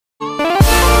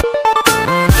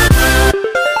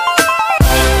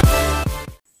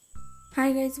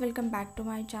Guys, welcome back to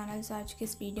my channel. सो आज के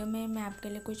इस वीडियो में मैं आपके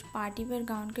लिए कुछ पार्टी वेयर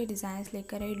गाउन के डिज़ाइंस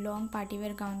लेकर आई। लॉन्ग पार्टी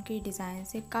वेयर गाउन के डिज़ाइन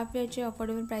से काफ़ी अच्छे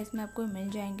अफोर्डेबल प्राइस में आपको मिल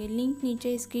जाएंगे। लिंक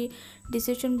नीचे इसकी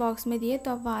डिस्क्रिप्शन बॉक्स में दिए,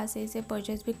 तो आप वहाँ से इसे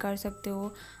परचेज़ भी कर सकते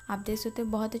हो। आप देख सकते हो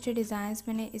बहुत अच्छे डिज़ाइंस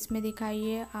मैंने इसमें दिखाई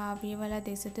है। आप ये वाला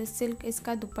देख सकते हो, सिल्क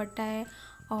इसका दुपट्टा है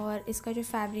और इसका जो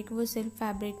फैब्रिक वो सिल्क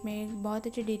फैब्रिक में बहुत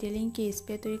अच्छी डिटेलिंग की इस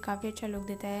पर, तो ये काफ़ी अच्छा लुक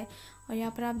देता है। और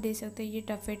यहाँ पर आप देख सकते हैं ये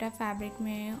टफेटा फैब्रिक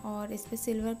में है और इस पर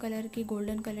सिल्वर कलर की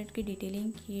गोल्डन कलर की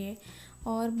डिटेलिंग की है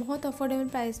और बहुत अफोर्डेबल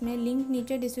प्राइस में। लिंक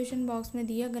नीचे डिस्क्रिप्शन बॉक्स में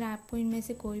दिया, अगर आपको इनमें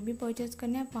से कोई भी परचेज़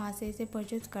करना है आप वहाँ से इसे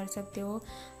परचेज़ कर सकते हो।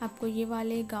 आपको ये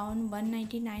वाले गाउन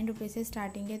 199 रुपये से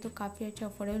स्टार्टिंग है, तो काफ़ी अच्छा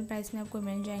अफोर्डेबल प्राइस में आपको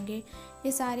मिल जाएंगे।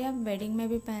 ये सारे आप वेडिंग में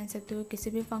भी पहन सकते हो, किसी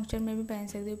भी फंक्शन में भी पहन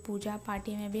सकते हो, पूजा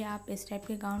पार्टी में भी आप इस टाइप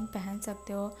के गाउन पहन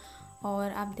सकते हो।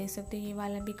 और आप देख सकते हो ये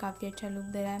वाला भी काफ़ी अच्छा लुक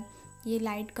दे रहा है। ये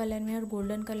लाइट कलर में और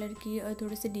गोल्डन कलर की और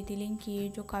थोड़ी सी डिटेलिंग की है,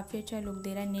 जो काफ़ी अच्छा लुक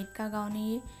दे रहा है। नेट का गाउन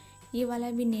है ये वाला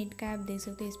भी नेट का है। आप देख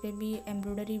सकते हैं इस पर भी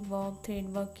एम्ब्रॉयडरी वर्क, थ्रेड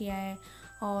वर्क किया है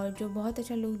और जो बहुत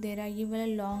अच्छा लुक दे रहा है। ये वाला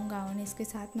लॉन्ग गाउन है, इसके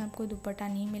साथ में आपको दुपट्टा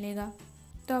नहीं मिलेगा,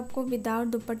 तो आपको विदाउट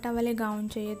दुपट्टा वाले गाउन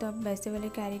चाहिए तो आप वैसे वाले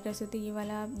कैरी कर सकते हो। ये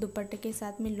वाला दुपट्टे के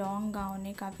साथ में लॉन्ग गाउन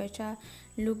है, काफ़ी अच्छा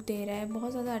लुक दे रहा है,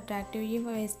 बहुत ज़्यादा अट्रैक्टिव। ये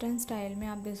वेस्टर्न स्टाइल में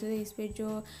आप देख सकते हो, इस पर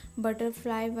जो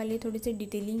बटरफ्लाई वाली थोड़ी सी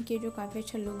डिटेलिंग की है जो काफ़ी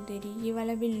अच्छा लुक दे रही है। ये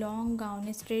वाला भी लॉन्ग गाउन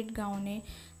है, स्ट्रेट गाउन है,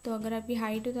 तो अगर आपकी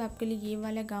हाइट हो तो आपके लिए ये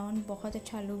वाला गाउन बहुत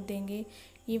अच्छा लुक देंगे।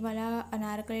 ये वाला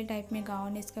अनारकली टाइप में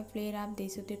गाउन है, इसका फ्लेयर आप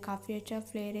देख सकते हो, काफ़ी अच्छा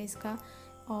फ्लेयर है इसका।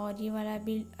 और ये वाला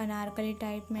भी अनारकली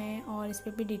टाइप में है और इस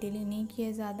पर भी डिटेलिंग नहीं की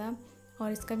है ज़्यादा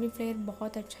और इसका भी फ्लेयर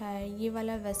बहुत अच्छा है। ये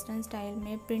वाला वेस्टर्न स्टाइल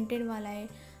में प्रिंटेड वाला है,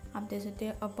 आप देख सकते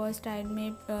हो अपर स्टाइल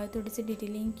में थोड़ी सी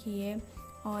डिटेलिंग की है।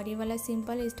 और ये वाला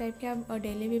सिंपल इस टाइप के आप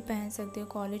डेली भी पहन सकते हो,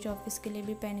 कॉलेज ऑफिस के लिए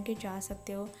भी पहन के जा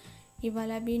सकते हो। ये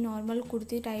वाला भी नॉर्मल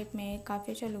कुर्ती टाइप में है,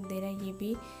 काफ़ी अच्छा लुक दे रहा है ये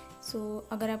भी।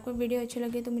 अगर आपको वीडियो अच्छी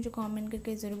लगे तो मुझे कमेंट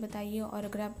करके ज़रूर बताइए, और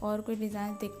अगर आप और कोई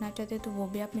डिज़ाइन देखना चाहते हो तो वो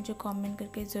भी आप मुझे कमेंट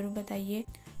करके ज़रूर बताइए।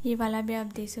 ये वाला भी आप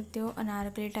देख सकते हो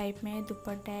अनारकली टाइप में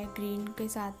दुपट्टा है, ग्रीन के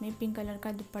साथ में पिंक कलर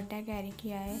का दुपट्टा कैरी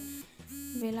किया है।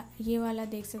 ये वाला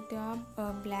देख सकते हो आप,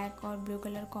 ब्लैक और ब्लू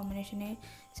कलर कॉम्बिनेशन है।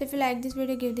 So if you like this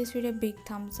video, give this video big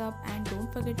thumbs up and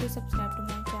don't forget to subscribe to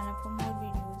my channel for more